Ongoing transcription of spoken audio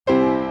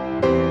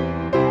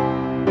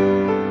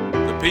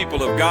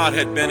people of God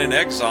had been in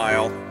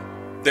exile,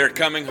 they're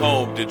coming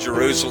home to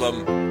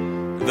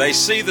Jerusalem. They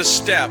see the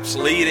steps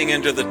leading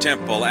into the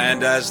temple,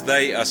 and as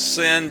they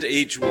ascend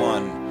each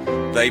one,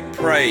 they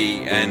pray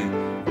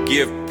and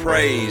give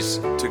praise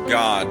to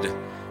God.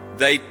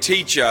 They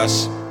teach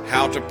us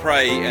how to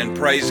pray and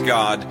praise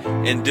God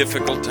in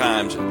difficult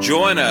times.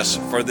 Join us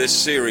for this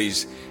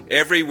series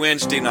every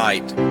Wednesday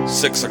night,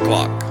 6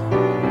 o'clock.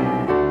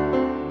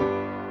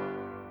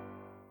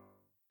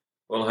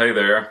 Well, hey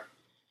there.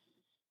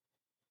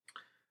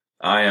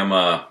 I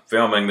am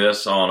filming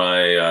this on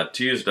a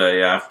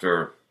Tuesday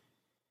after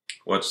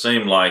what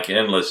seemed like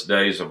endless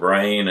days of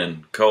rain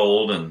and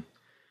cold, and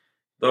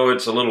though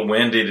it's a little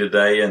windy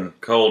today and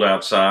cold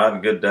outside,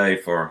 a good day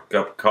for a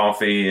cup of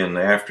coffee in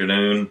the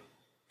afternoon.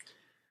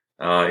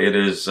 It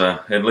is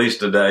at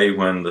least a day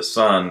when the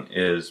sun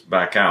is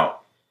back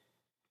out.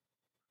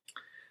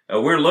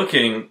 We're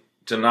looking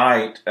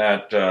tonight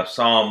at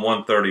Psalm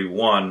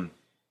 131.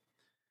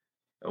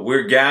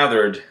 We're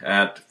gathered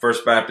at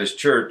First Baptist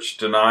Church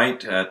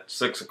tonight at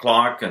 6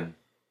 o'clock, and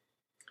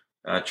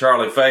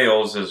Charlie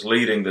Fales is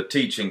leading the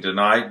teaching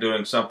tonight,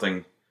 doing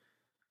something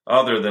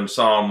other than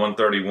Psalm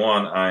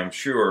 131, I am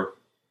sure.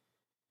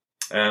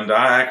 And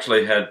I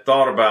actually had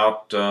thought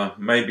about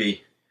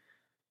maybe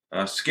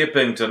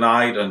skipping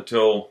tonight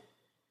until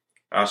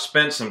I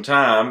spent some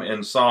time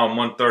in Psalm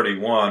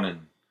 131,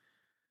 and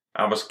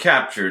I was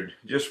captured,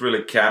 just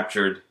really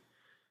captured,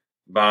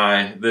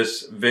 by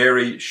this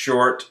very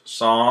short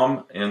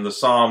psalm in the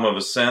Psalm of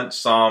Ascent,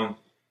 Psalm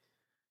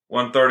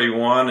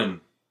 131. And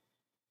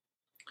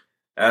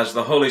as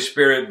the Holy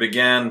Spirit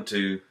began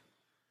to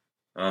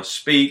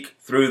speak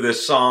through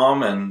this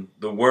psalm and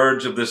the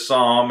words of this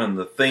psalm and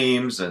the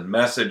themes and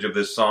message of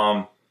this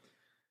psalm,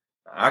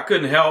 I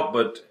couldn't help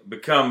but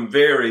become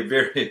very,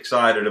 very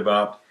excited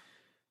about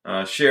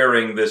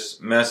sharing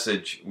this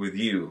message with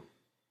you.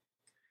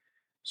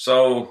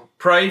 So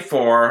pray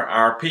for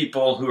our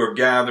people who are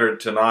gathered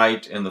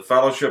tonight in the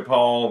fellowship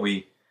hall.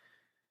 We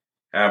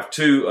have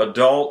 2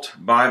 adult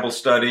Bible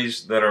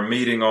studies that are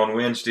meeting on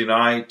Wednesday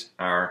night.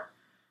 Our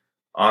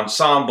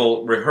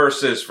ensemble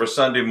rehearses for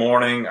Sunday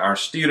morning. Our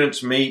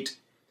students meet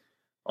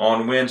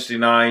on Wednesday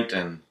night.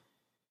 And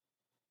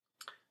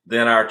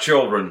then our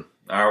children,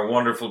 our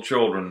wonderful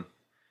children,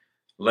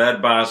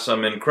 led by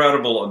some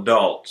incredible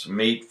adults,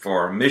 meet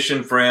for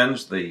Mission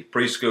Friends, the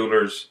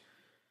preschoolers.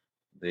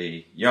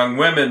 The young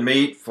women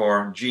meet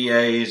for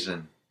GAs,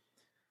 and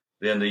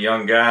then the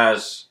young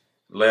guys,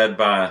 led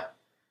by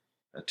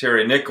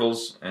Terry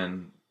Nichols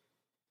and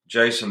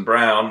Jason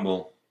Brown,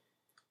 will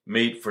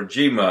meet for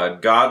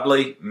GMUD,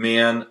 Godly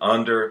Men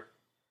Under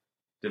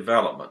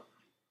Development.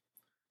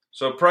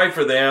 So pray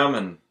for them,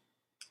 and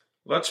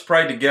let's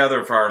pray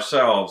together for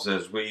ourselves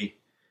as we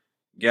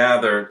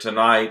gather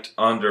tonight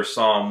under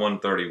Psalm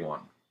 131.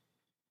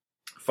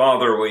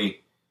 Father, we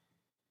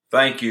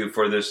thank you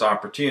for this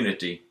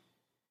opportunity.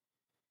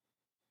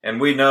 And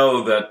we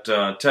know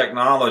that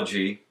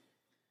technology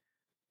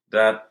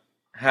that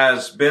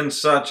has been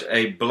such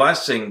a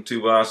blessing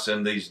to us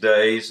in these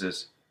days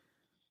is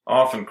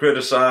often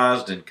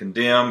criticized and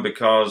condemned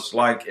because,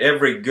 like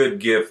every good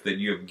gift that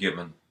you have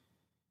given,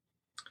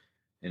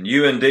 and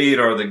you indeed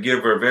are the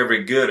giver of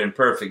every good and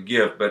perfect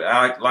gift,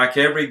 but like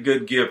every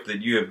good gift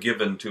that you have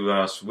given to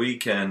us, we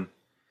can,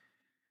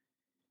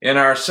 in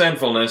our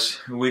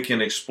sinfulness, we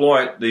can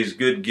exploit these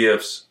good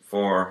gifts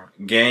for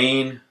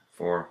gain,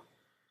 for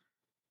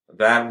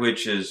that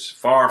which is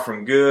far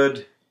from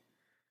good.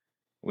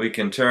 We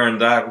can turn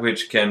that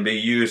which can be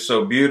used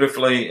so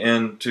beautifully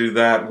into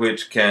that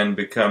which can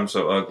become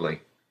so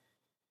ugly.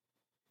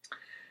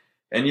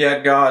 And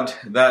yet, God,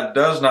 that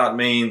does not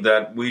mean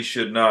that we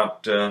should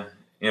not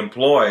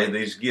employ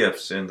these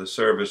gifts in the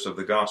service of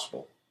the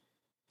gospel.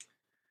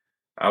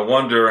 I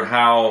wonder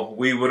how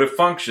we would have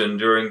functioned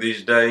during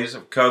these days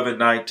of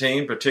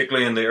COVID-19,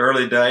 particularly in the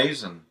early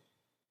days, and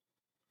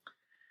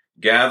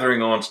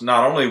gathering on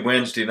not only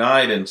Wednesday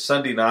night and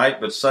Sunday night,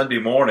 but Sunday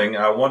morning.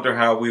 I wonder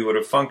how we would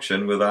have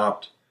functioned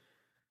without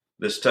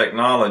this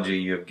technology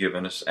you have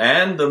given us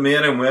and the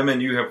men and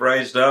women you have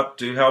raised up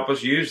to help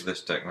us use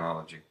this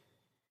technology.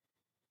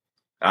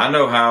 I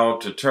know how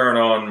to turn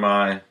on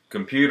my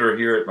computer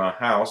here at my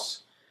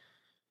house.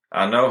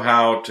 I know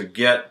how to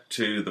get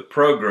to the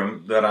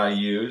program that I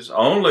use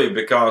only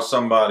because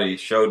somebody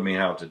showed me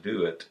how to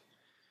do it.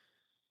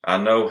 I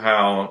know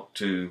how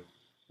to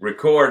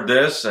record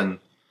this and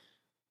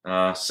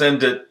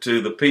send it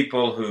to the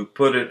people who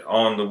put it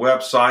on the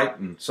website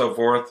and so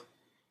forth,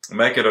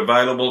 make it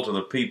available to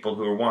the people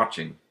who are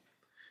watching.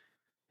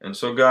 And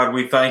so, God,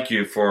 we thank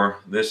you for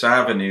this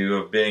avenue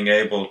of being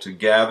able to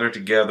gather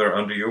together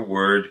under your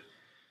word.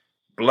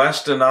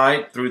 Bless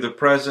tonight through the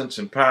presence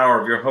and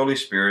power of your Holy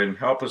Spirit, and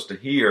help us to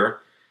hear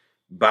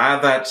by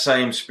that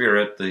same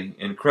Spirit the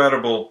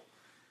incredible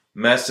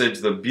message,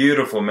 the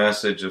beautiful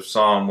message of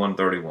Psalm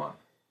 131.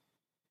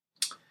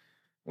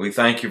 We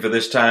thank you for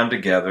this time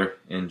together.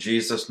 In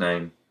Jesus'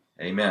 name,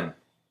 amen.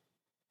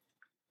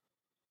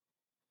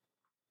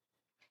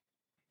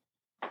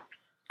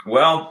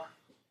 Well,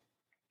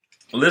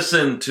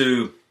 listen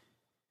to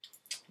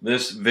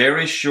this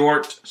very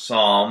short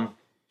psalm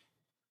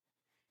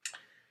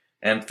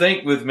and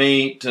think with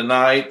me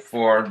tonight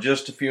for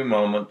just a few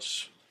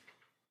moments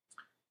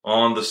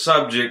on the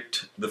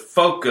subject, the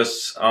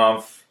focus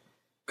of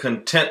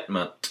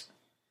contentment.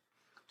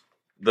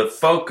 The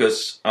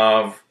focus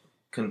of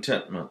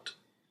contentment.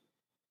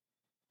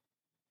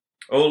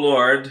 O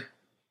Lord,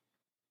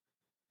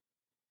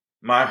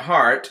 my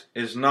heart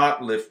is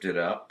not lifted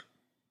up.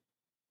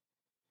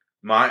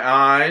 My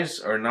eyes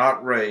are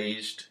not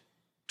raised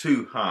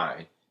too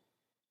high.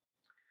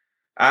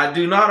 I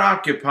do not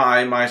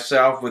occupy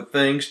myself with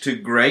things too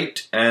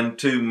great and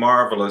too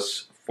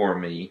marvelous for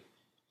me,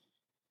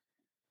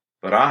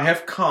 but I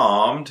have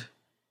calmed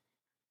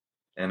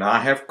and I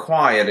have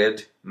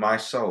quieted my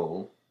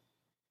soul.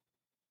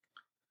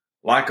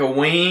 Like a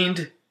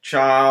weaned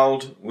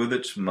child with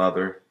its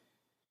mother,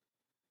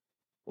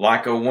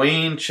 like a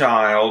weaned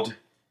child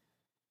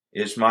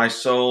is my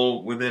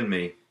soul within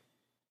me.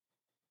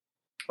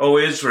 O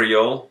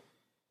Israel,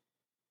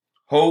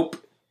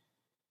 hope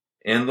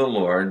in the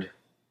Lord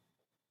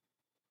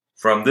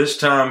from this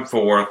time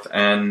forth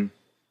and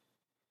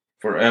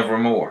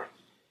forevermore.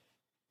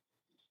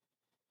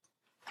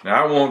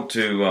 Now I want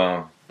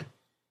to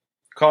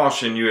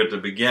caution you at the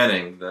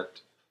beginning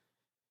that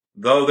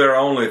though there are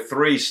only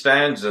 3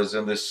 stanzas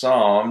in this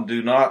psalm,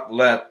 do not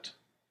let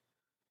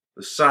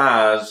the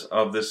size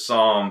of this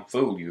psalm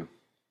fool you.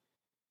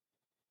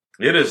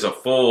 It is a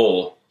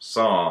full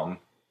psalm,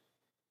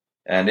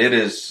 and it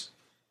is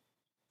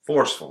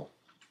forceful.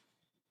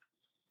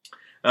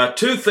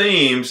 2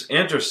 themes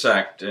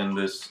intersect in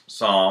this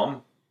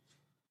psalm: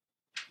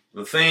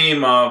 the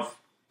theme of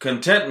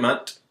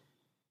contentment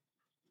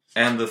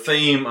and the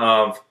theme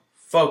of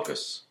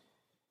focus.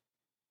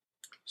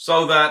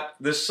 So that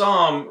this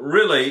psalm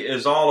really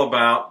is all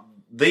about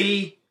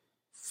the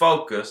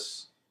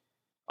focus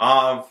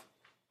of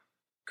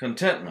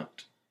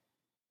contentment.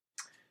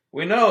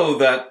 We know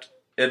that,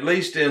 at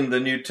least in the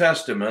New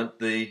Testament,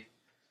 the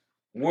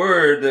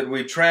word that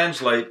we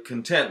translate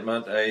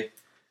contentment, a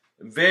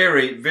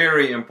very,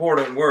 very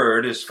important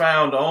word, is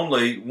found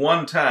only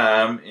one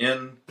time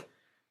in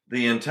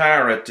the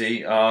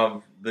entirety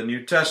of the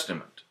New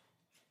Testament.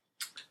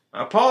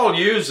 Paul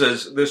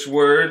uses this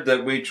word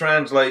that we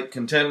translate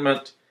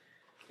contentment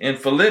in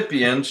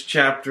Philippians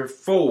chapter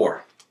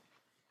 4.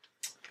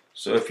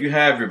 So if you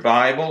have your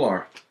Bible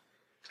or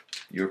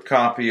your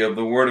copy of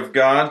the Word of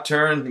God,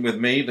 turn with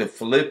me to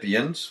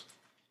Philippians.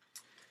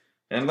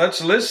 And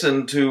let's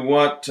listen to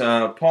what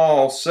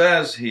Paul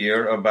says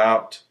here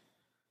about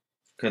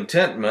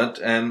contentment,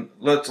 and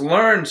let's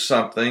learn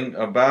something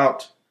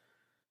about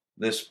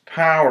this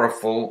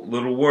powerful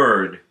little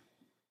word.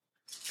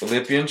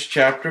 Philippians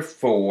chapter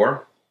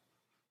 4.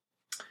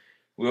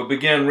 We'll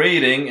begin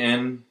reading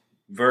in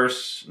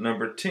verse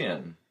number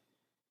 10.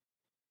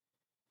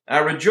 I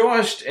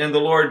rejoiced in the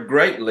Lord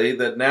greatly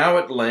that now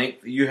at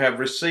length you have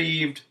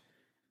received,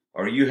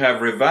 or you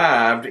have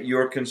revived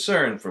your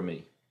concern for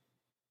me.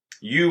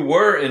 You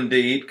were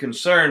indeed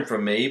concerned for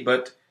me,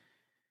 but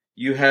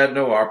you had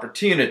no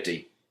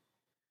opportunity.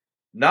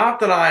 Not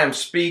that I am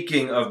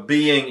speaking of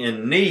being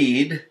in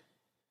need,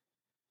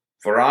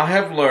 for I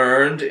have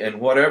learned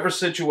in whatever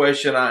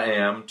situation I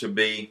am to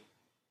be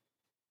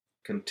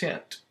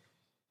content.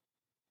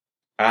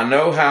 I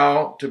know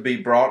how to be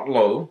brought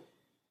low.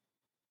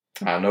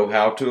 I know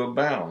how to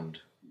abound.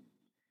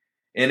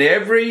 In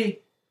every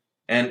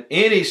and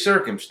any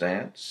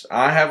circumstance,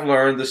 I have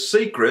learned the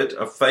secret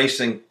of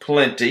facing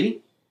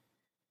plenty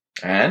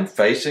and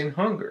facing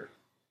hunger,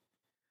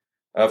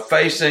 of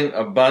facing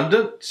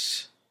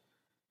abundance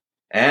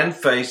and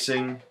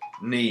facing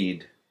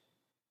need.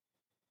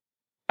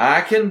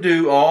 I can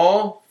do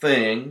all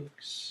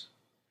things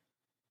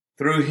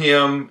through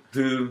him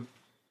who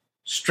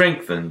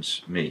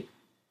strengthens me.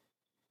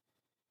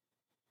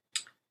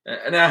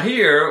 Now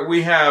here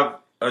we have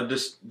a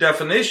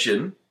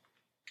definition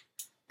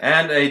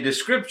and a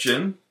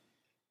description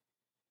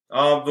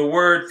of the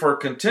word for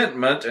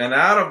contentment, and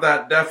out of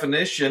that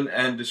definition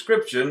and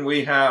description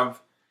we have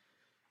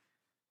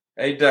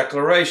a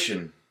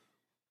declaration.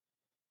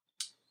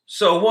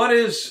 So what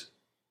is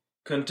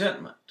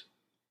contentment?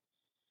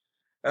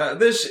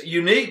 This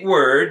unique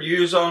word,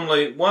 used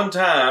only one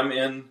time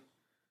in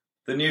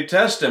the New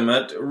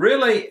Testament,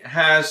 really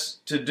has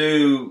to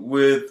do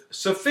with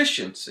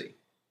sufficiency.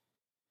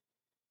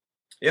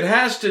 It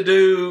has to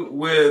do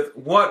with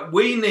what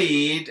we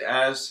need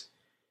as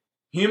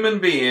human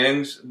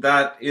beings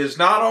that is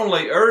not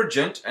only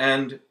urgent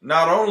and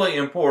not only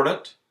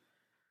important,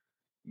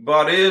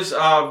 but is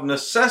of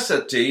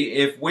necessity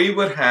if we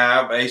would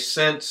have a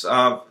sense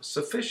of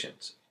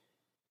sufficiency.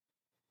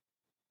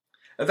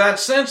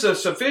 That sense of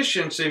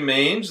sufficiency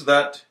means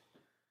that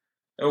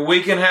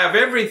we can have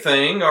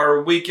everything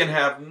or we can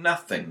have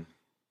nothing.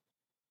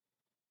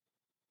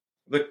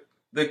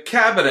 The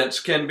cabinets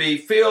can be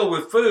filled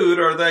with food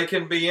or they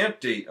can be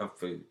empty of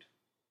food.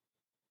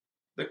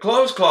 The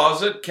clothes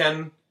closet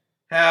can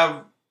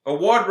have a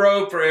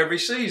wardrobe for every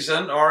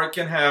season or it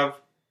can have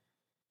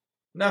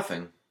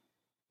nothing.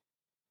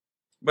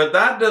 But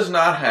that does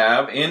not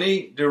have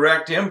any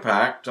direct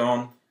impact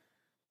on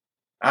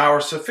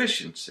our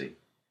sufficiency.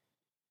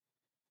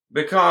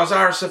 Because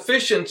our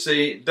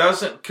sufficiency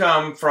doesn't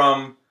come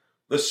from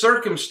the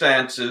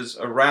circumstances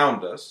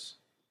around us.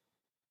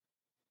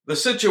 The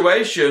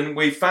situation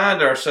we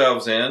find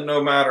ourselves in,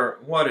 no matter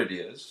what it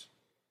is,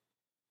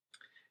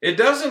 it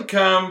doesn't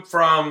come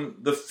from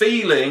the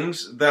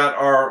feelings that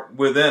are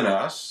within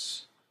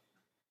us.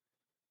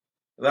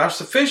 Our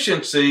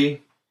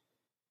sufficiency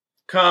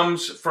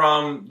comes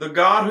from the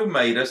God who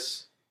made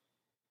us,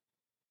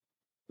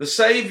 the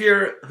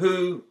Savior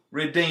who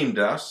redeemed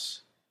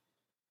us,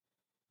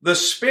 the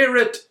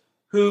Spirit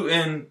who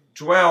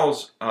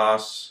indwells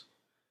us,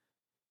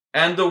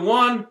 and the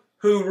one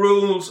who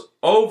rules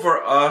over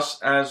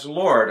us as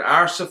Lord.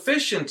 Our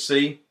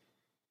sufficiency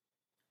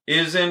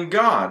is in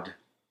God.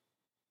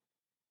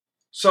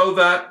 So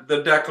that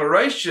the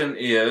declaration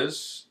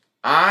is,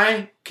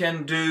 I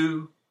can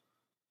do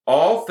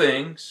all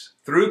things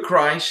through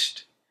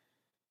Christ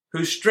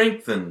who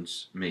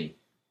strengthens me.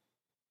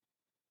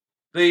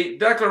 The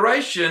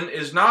declaration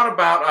is not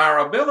about our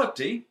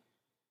ability.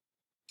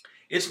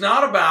 It's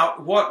not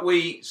about what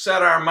we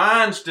set our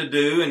minds to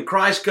do and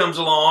Christ comes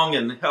along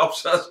and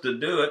helps us to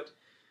do it.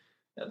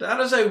 That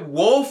is a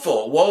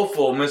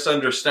woeful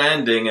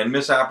misunderstanding and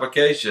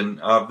misapplication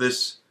of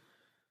this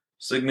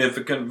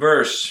significant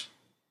verse.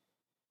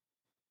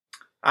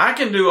 I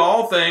can do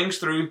all things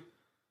through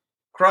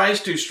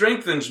Christ who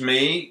strengthens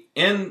me.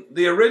 In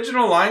the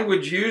original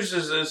language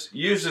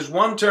uses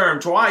one term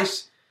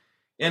twice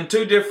in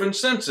two different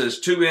senses,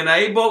 to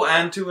enable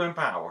and to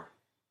empower.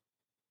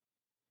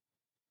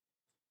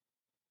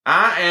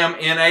 I am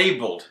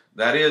enabled.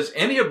 That is,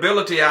 any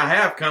ability I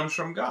have comes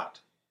from God.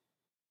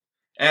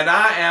 And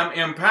I am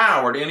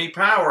empowered. Any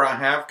power I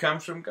have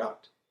comes from God.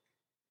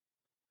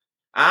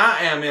 I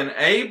am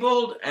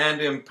enabled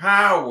and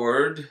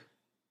empowered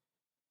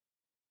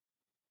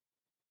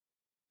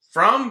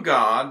from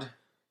God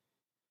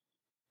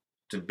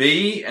to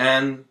be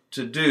and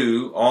to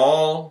do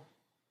all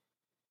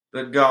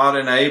that God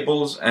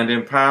enables and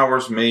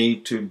empowers me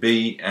to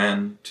be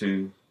and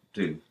to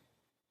do.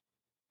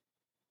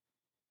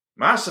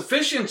 My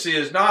sufficiency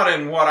is not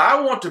in what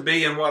I want to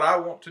be and what I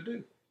want to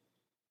do.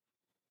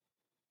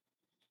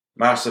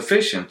 My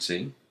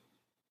sufficiency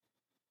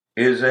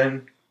is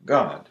in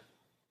God.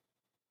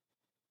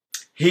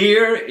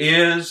 Here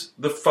is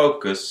the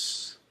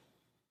focus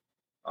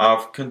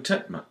of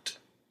contentment.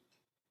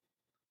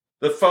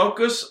 The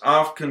focus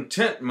of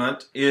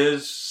contentment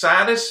is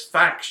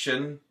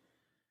satisfaction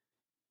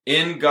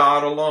in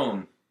God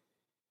alone.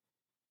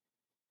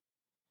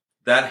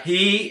 That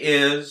He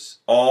is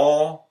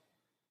all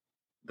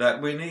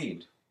that we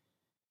need.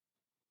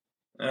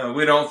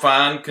 We don't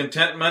find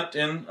contentment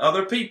in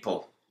other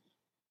people.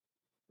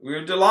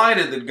 We're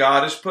delighted that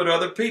God has put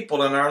other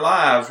people in our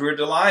lives. We're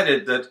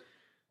delighted that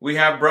we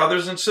have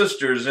brothers and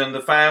sisters in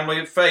the family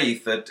of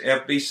faith at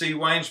FBC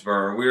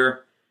Waynesboro.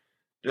 We're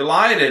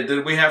delighted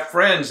that we have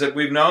friends that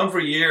we've known for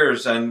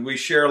years and we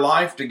share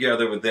life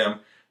together with them.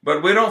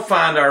 But we don't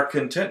find our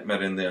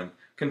contentment in them.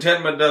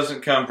 Contentment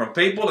doesn't come from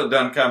people. It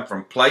doesn't come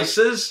from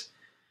places.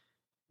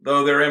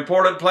 Though there are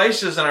important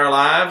places in our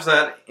lives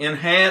that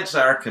enhance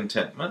our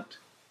contentment.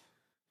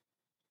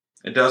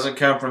 It doesn't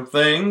come from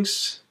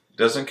things. It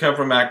doesn't come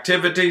from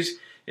activities.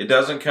 It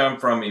doesn't come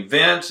from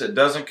events. It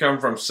doesn't come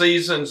from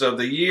seasons of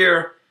the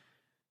year.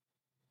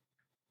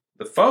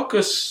 The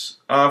focus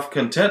of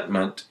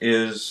contentment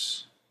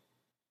is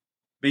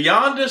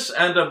beyond us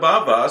and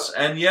above us,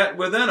 and yet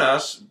within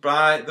us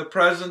by the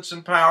presence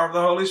and power of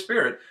the Holy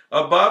Spirit.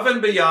 Above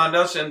and beyond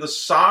us in the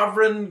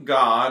sovereign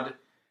God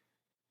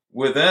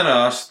within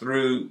us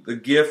through the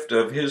gift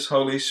of His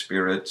Holy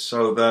Spirit,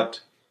 so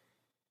that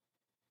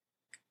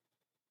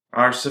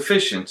our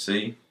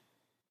sufficiency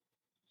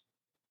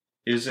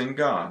is in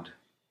God.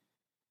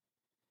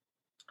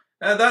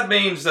 And that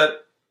means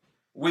that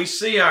we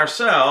see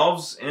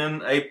ourselves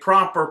in a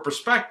proper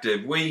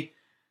perspective. We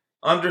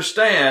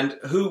understand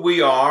who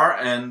we are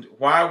and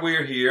why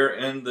we're here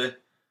in the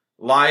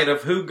light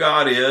of who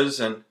God is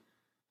and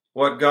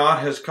what God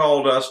has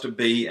called us to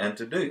be and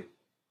to do.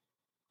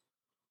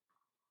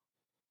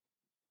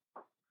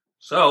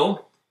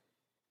 So,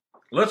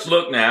 let's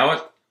look now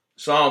at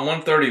Psalm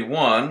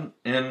 131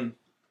 in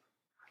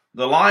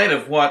the light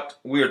of what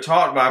we are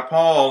taught by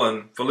Paul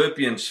in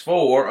Philippians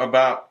 4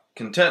 about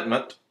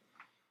contentment.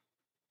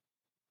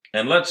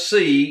 And let's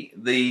see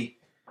the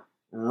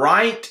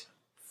right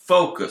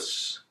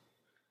focus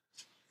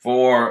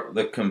for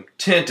the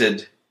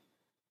contented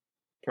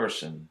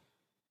person.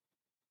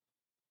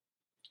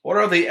 What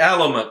are the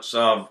elements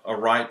of a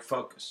right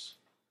focus?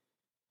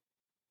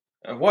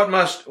 What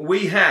must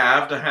we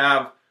have to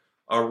have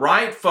a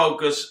right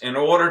focus in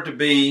order to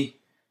be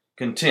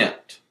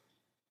content?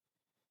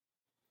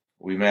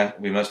 We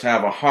must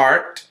have a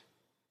heart,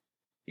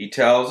 he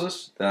tells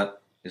us,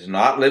 that is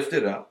not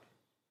lifted up.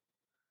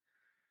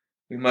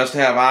 We must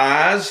have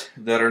eyes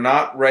that are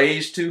not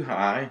raised too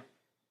high.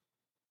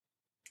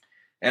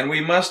 And we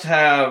must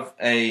have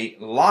a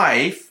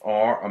life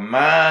or a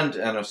mind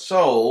and a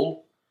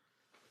soul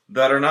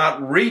that are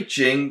not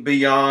reaching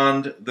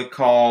beyond the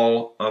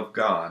call of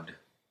God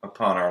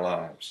upon our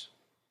lives.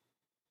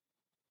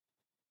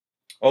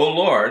 O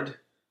Lord,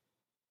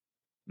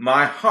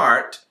 my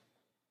heart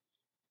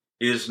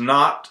is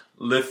not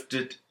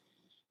lifted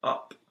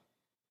up.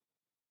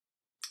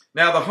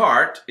 Now, the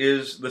heart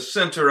is the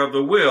center of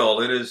the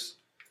will. It is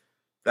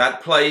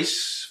that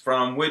place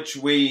from which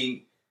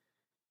we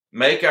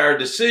make our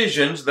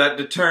decisions that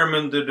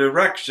determine the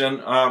direction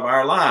of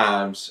our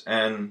lives.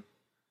 And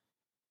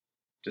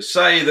to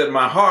say that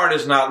my heart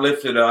is not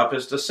lifted up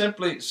is to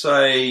simply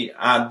say,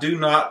 I do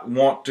not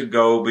want to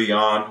go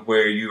beyond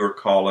where you are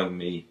calling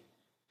me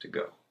to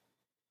go.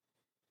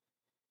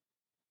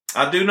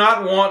 I do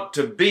not want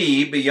to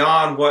be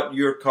beyond what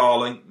you're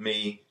calling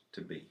me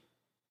to be.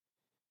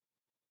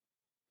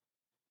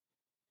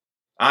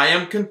 I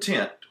am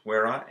content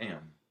where I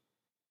am,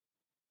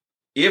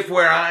 if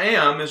where I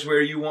am is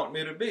where you want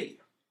me to be.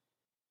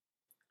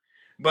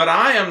 But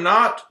I am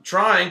not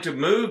trying to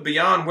move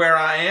beyond where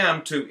I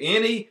am to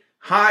any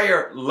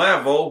higher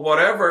level,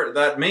 whatever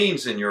that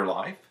means in your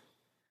life,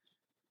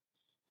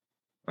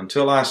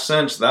 until I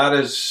sense that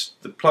is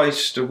the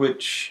place to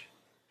which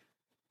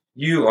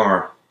you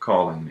are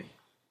calling me.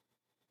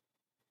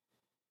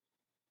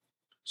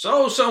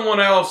 So someone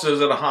else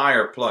is at a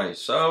higher place.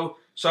 So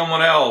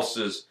someone else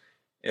is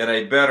in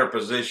a better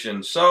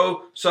position.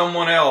 So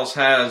someone else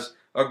has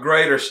a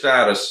greater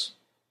status.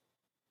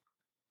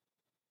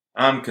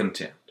 I'm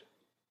content.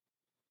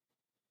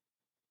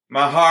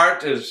 My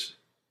heart is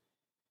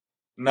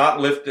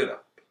not lifted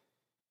up.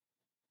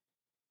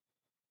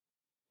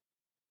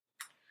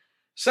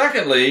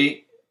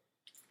 Secondly,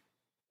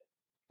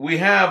 we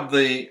have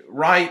the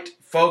right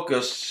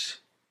focus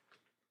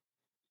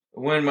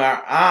when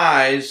our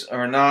eyes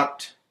are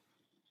not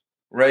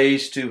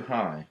raised too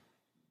high.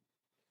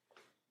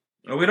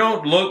 We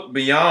don't look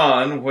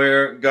beyond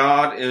where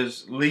God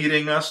is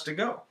leading us to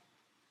go.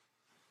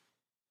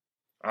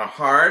 Our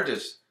heart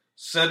is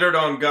centered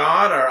on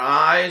God. Our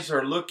eyes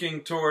are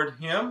looking toward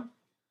Him.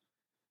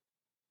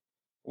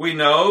 We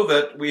know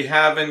that we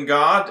have in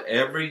God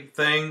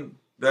everything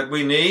that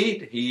we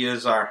need. He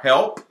is our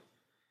help.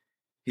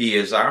 He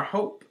is our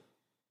hope.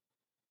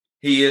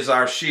 He is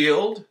our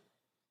shield.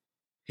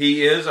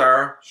 He is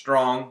our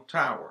strong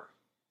tower.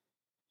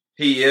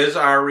 He is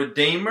our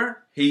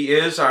Redeemer. He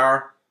is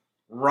our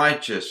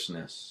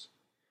righteousness.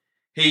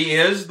 He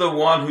is the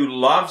one who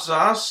loves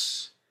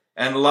us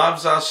and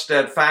loves us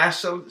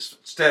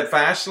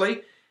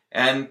steadfastly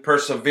and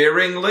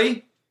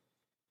perseveringly.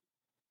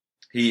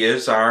 He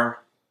is our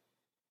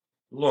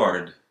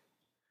Lord.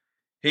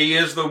 He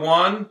is the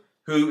one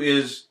who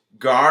is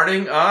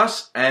guarding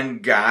us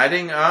and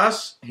guiding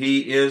us.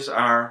 He is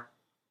our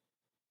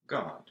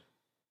God.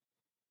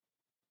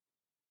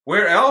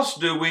 Where else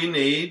do we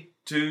need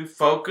to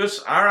focus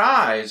our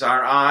eyes?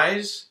 Our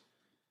eyes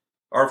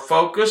are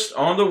focused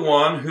on the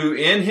one who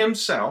in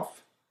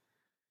himself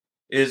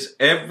is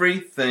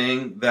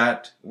everything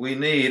that we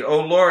need. O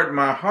Lord,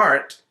 my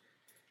heart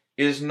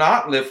is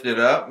not lifted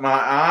up. My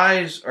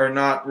eyes are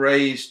not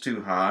raised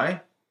too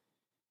high.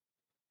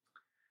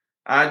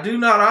 I do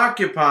not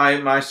occupy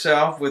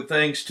myself with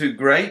things too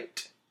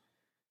great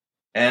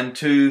and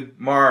too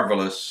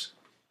marvelous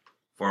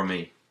for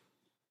me.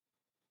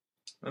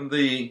 And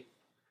the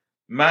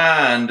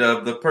mind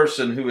of the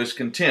person who is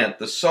content,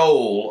 the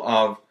soul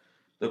of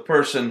the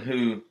person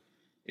who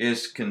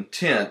is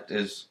content,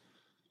 is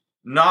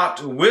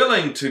not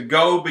willing to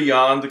go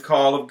beyond the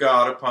call of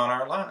God upon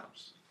our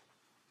lives.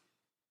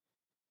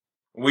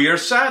 We are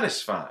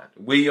satisfied.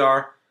 We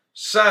are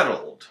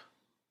settled.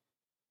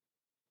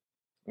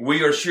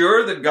 We are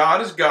sure that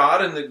God is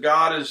God and that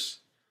God is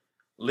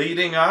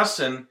leading us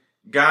and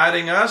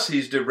guiding us.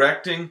 He's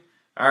directing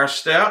our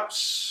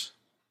steps.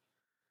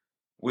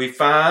 We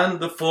find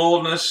the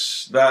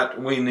fullness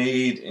that we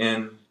need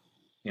in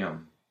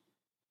Him.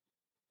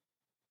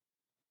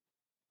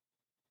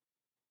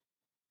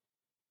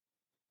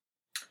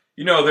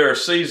 You know, there are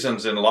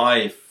seasons in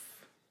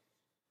life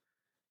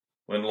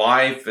when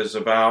life is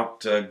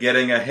about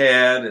getting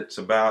ahead. It's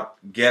about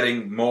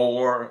getting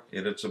more.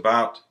 It's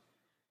about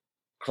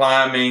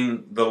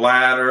climbing the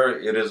ladder.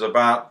 It is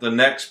about the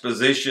next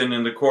position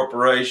in the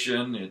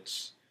corporation.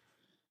 It's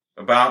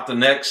about the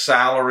next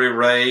salary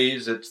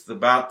raise. It's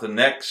about the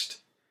next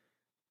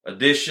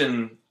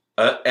addition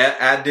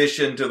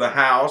to the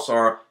house,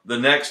 or the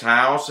next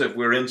house if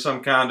we're in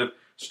some kind of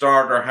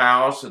starter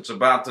house. It's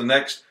about the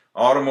next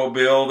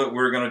automobile that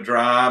we're going to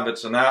drive.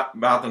 It's about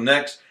the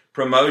next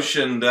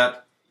promotion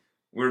that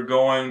we're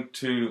going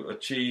to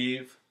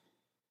achieve.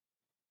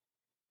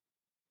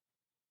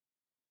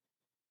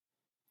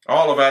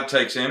 All of that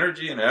takes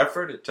energy and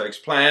effort. It takes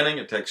planning.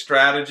 It takes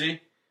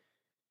strategy.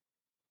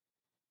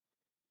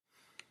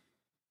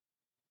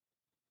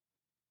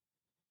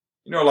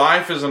 You know,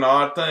 life is an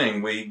odd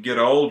thing. We get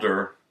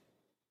older,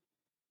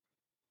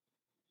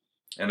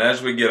 and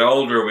as we get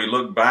older, we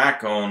look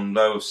back on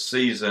those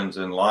seasons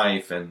in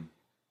life, and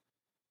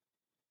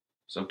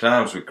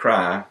sometimes we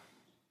cry.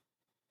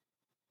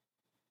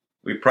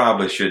 We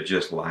probably should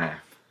just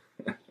laugh.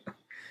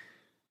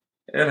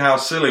 at how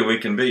silly we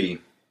can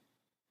be,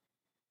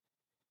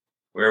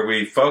 where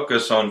we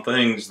focus on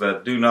things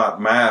that do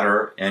not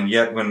matter, and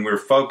yet when we're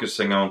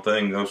focusing on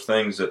those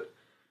things that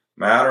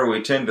matter,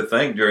 we tend to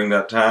think during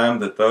that time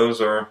that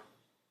those are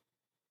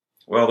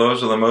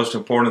the most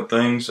important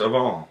things of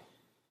all.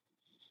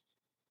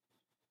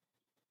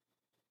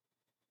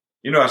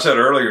 I said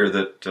earlier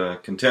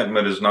that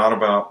contentment is not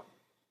about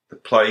the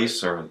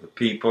place or the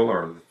people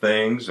or the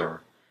things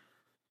or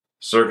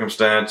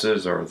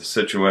circumstances or the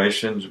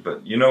situations,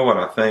 but you know what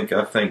I think?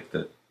 I think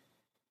that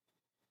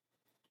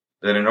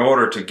in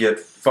order to get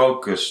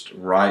focused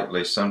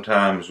rightly,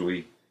 sometimes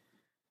we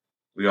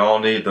all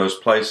need those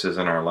places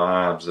in our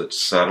lives that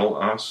settle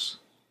us,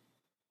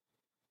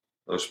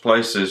 those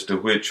places to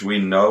which we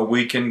know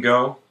we can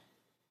go,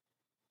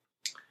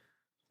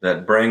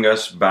 that bring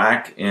us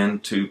back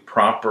into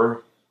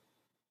proper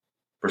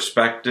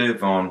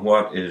perspective on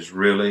what is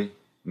really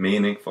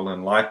meaningful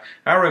in life.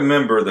 I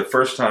remember the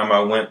first time I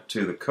went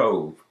to the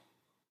Cove.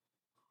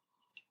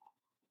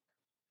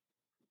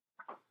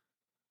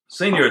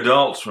 Senior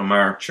adults from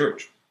our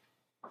church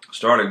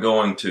started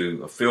going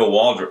to a Phil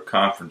Waldrop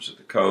conference at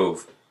the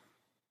Cove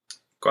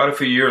quite a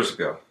few years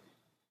ago.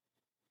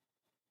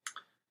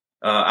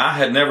 I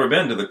had never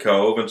been to the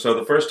Cove, and so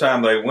the first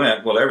time they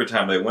went, every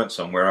time they went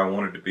somewhere, I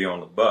wanted to be on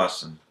the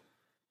bus. And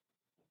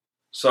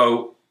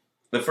so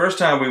the first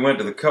time we went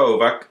to the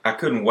Cove, I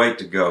couldn't wait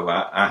to go.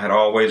 I had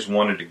always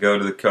wanted to go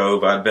to the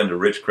Cove. I'd been to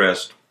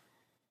Ridgecrest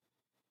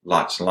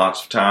lots and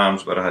lots of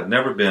times, but I had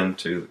never been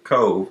to the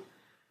Cove.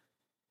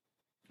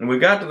 And we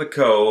got to the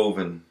Cove,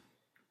 and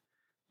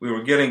we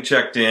were getting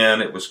checked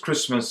in. It was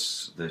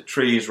Christmas. The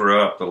trees were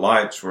up. The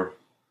lights were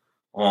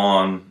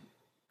on.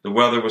 The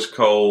weather was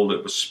cold.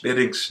 It was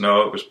spitting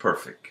snow. It was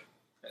perfect.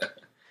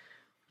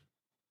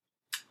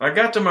 I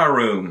got to my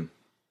room,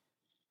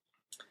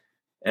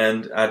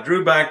 and I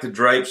drew back the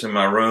drapes in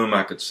my room.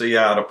 I could see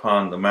out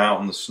upon the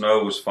mountain. The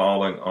snow was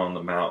falling on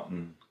the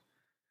mountain.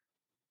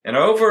 And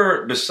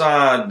over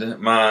beside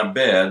my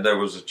bed, there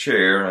was a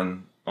chair,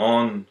 and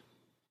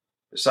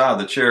beside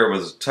the chair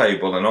was a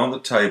table, and on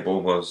the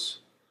table was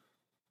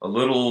a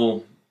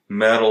little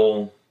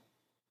metal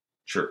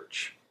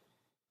church.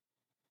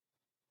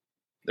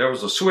 There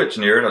was a switch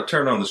near it. I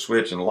turned on the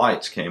switch and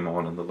lights came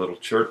on in the little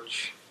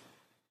church.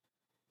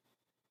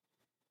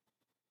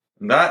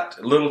 And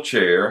that little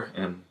chair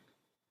and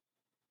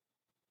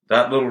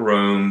that little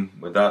room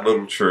with that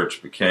little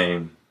church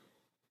became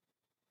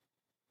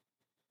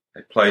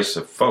a place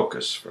of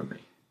focus for me.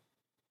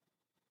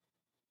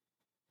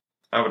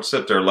 I would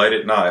sit there late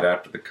at night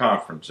after the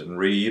conference and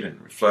read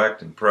and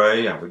reflect and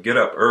pray. I would get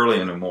up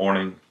early in the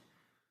morning.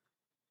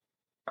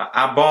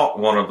 I bought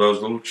one of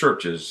those little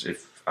churches.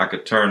 If I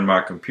could turn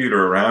my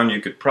computer around, you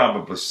could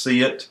probably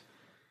see it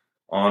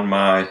on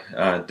my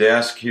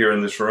desk here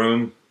in this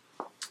room,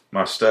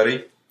 my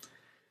study.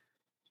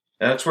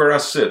 And that's where I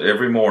sit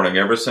every morning.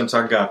 Ever since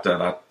I got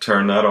that, I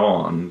turn that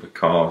on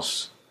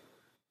because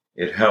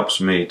it helps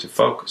me to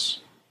focus.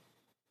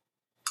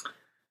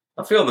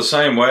 I feel the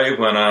same way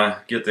when I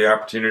get the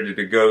opportunity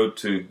to go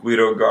to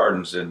Guido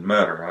Gardens in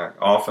Metter. I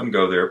often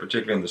go there,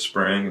 particularly in the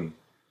spring and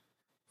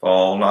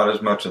fall, not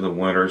as much in the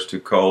winter. It's too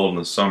cold,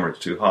 and the summer it's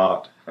too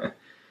hot.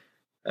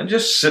 And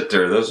just sit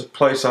there. There's a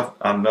place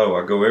I know.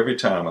 I go every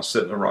time. I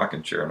sit in a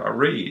rocking chair and I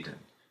read.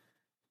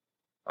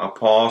 I'll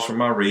pause from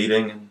my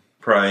reading and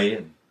pray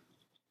and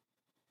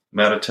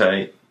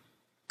meditate.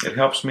 It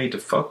helps me to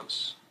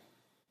focus.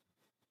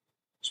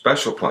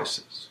 Special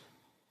places.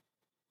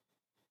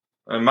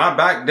 And my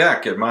back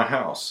deck at my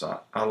house,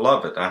 I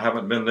love it. I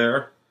haven't been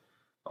there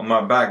on my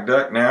back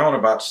deck now in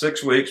about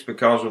 6 weeks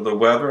because of the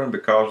weather and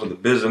because of the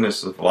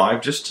busyness of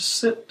life, just to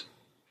sit.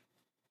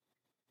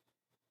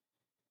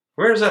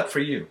 Where is that for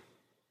you?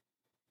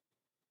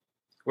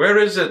 Where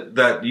is it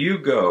that you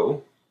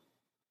go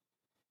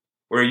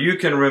where you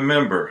can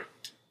remember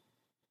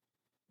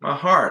my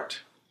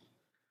heart?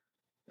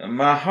 And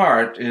my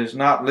heart is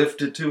not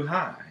lifted too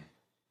high.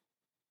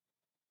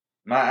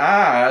 My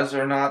eyes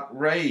are not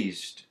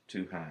raised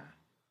too high.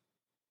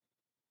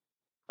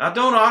 I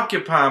don't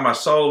occupy my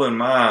soul and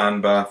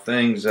mind by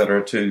things that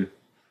are too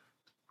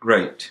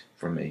great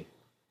for me.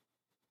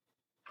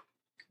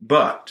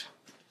 But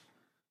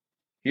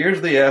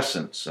here's the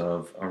essence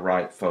of a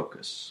right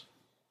focus.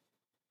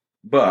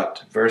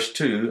 But, verse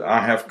 2,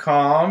 I have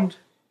calmed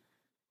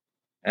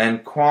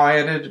and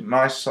quieted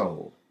my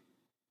soul.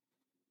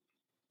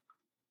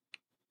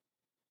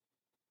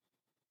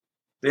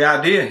 The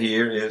idea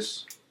here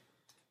is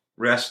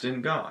rest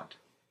in God.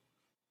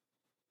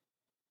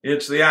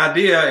 It's the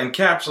idea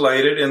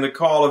encapsulated in the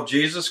call of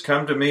Jesus,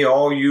 come to me,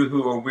 all you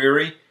who are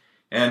weary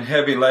and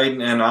heavy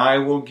laden, and I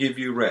will give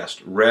you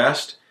rest.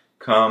 Rest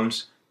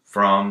comes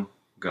from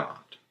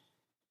God.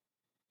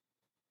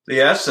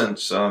 The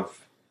essence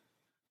of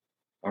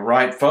a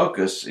right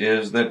focus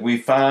is that we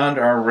find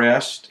our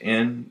rest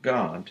in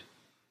God.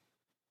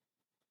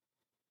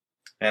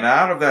 And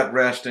out of that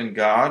rest in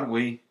God,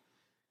 we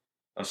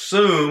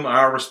assume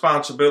our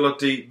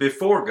responsibility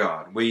before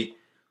God. We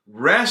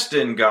rest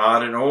in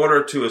God in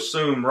order to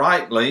assume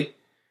rightly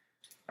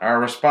our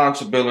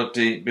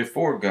responsibility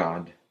before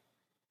God.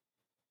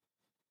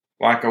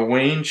 Like a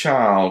weaned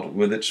child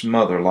with its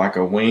mother, like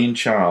a weaned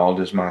child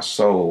is my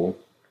soul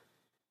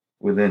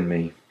within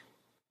me.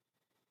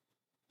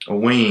 A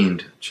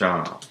weaned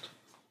child.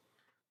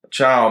 A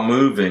child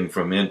moving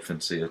from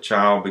infancy, a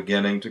child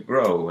beginning to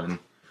grow and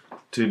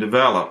to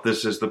develop.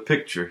 This is the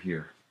picture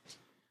here.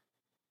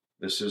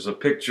 This is a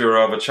picture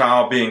of a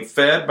child being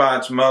fed by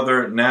its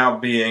mother, now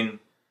beginning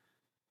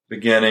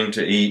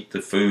to eat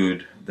the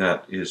food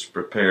that is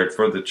prepared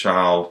for the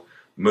child,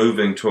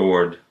 moving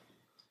toward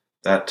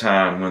that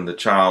time when the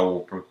child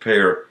will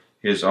prepare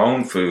his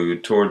own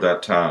food, toward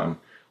that time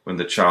when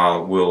the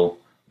child will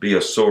be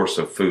a source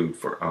of food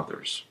for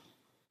others.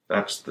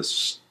 That's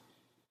the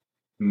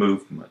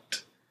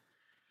movement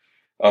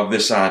of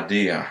this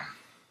idea.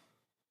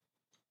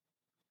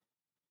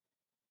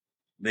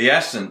 The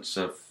essence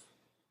of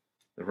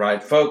the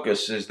right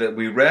focus is that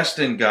we rest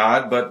in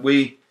God, but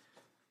we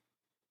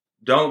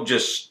don't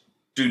just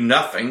do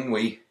nothing.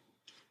 We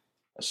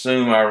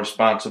assume our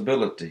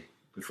responsibility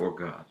before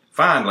God.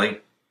 Finally,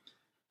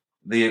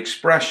 the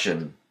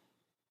expression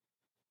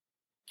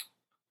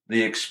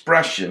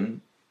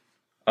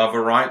of a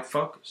right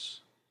focus.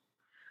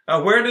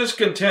 Now, where does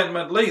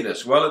contentment lead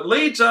us? Well, it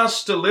leads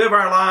us to live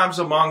our lives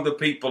among the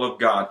people of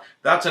God.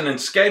 That's an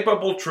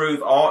inescapable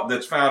truth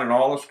that's found in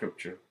all of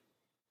Scripture.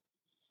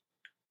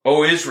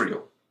 O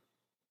Israel,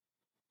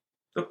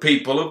 the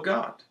people of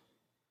God.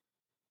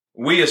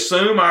 We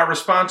assume our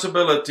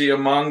responsibility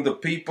among the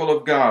people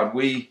of God.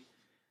 We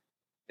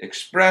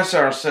express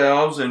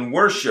ourselves in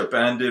worship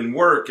and in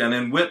work and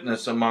in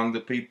witness among the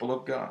people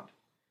of God.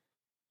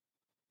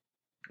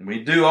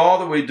 We do all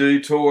that we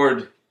do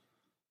toward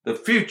the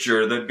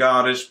future that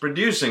God is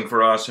producing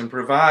for us and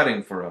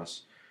providing for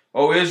us.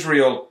 O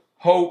Israel,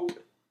 hope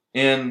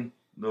in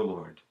the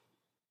Lord.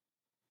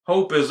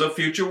 Hope is a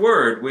future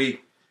word. We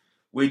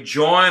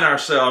join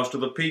ourselves to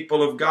the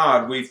people of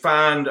God. We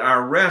find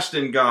our rest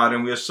in God,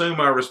 and we assume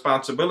our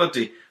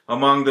responsibility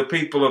among the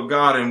people of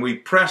God, and we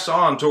press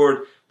on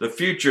toward the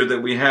future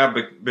that we have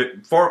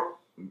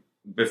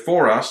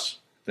before us,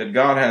 that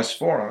God has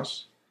for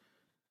us,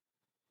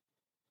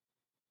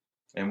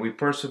 and we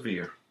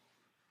persevere.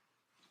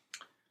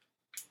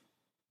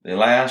 The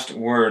last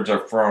words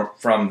are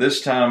from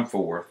this time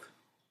forth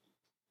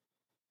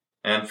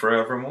and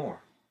forevermore.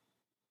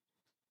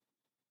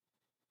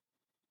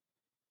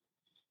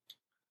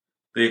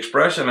 The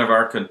expression of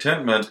our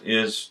contentment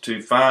is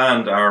to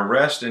find our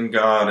rest in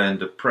God and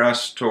to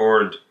press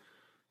toward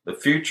the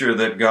future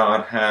that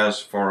God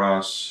has for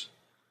us,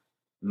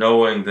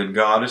 knowing that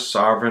God is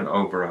sovereign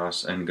over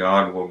us and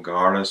God will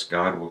guard us,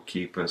 God will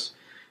keep us,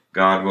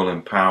 God will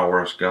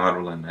empower us, God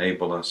will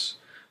enable us.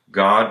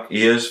 God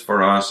is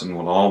for us and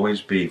will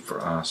always be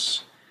for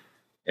us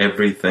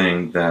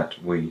everything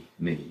that we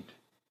need.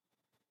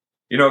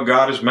 You know,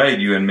 God has made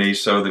you and me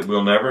so that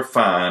we'll never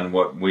find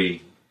what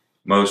we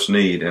most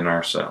need in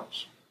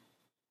ourselves.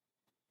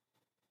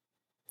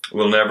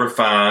 We'll never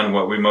find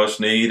what we most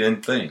need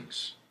in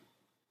things.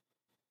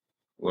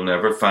 We'll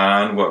never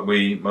find what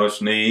we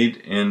most need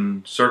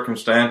in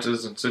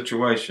circumstances and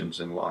situations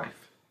in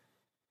life.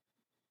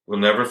 We'll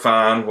never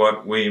find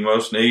what we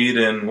most need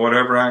in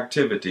whatever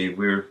activity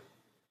we're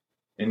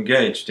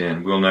engaged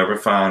in. We'll never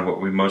find what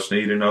we most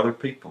need in other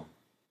people.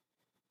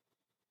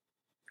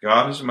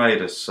 God has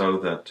made us so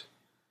that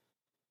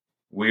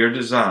we are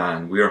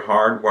designed, we are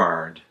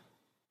hardwired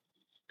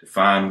to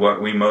find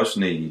what we most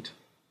need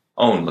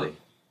only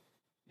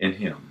in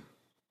Him.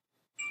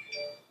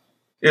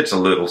 It's a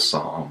little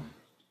psalm,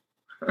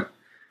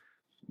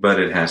 but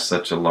it has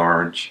such a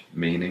large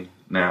meaning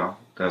now,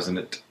 doesn't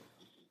it?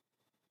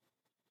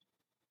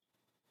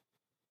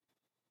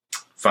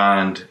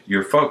 Find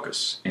your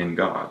focus in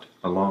God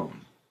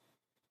alone,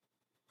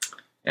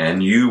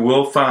 and you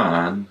will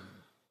find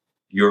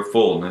your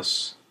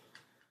fullness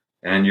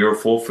and your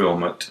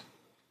fulfillment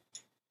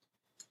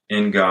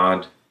in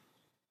God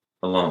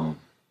alone.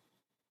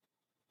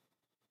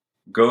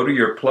 Go to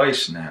your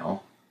place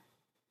now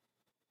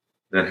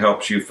that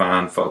helps you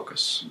find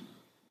focus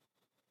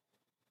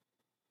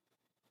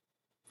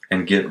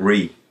and get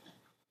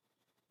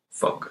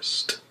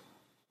refocused.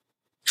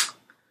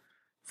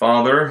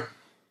 Father,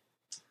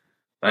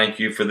 thank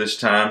you for this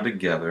time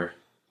together.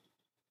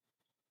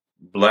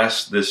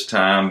 Bless this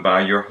time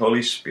by your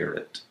Holy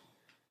Spirit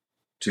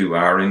to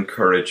our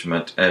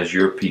encouragement as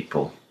your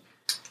people.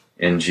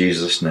 In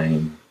Jesus'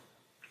 name,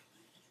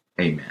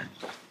 amen.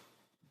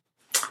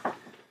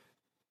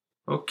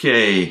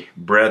 Okay,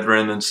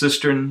 brethren and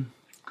sisters,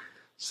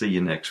 see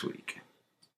you next week.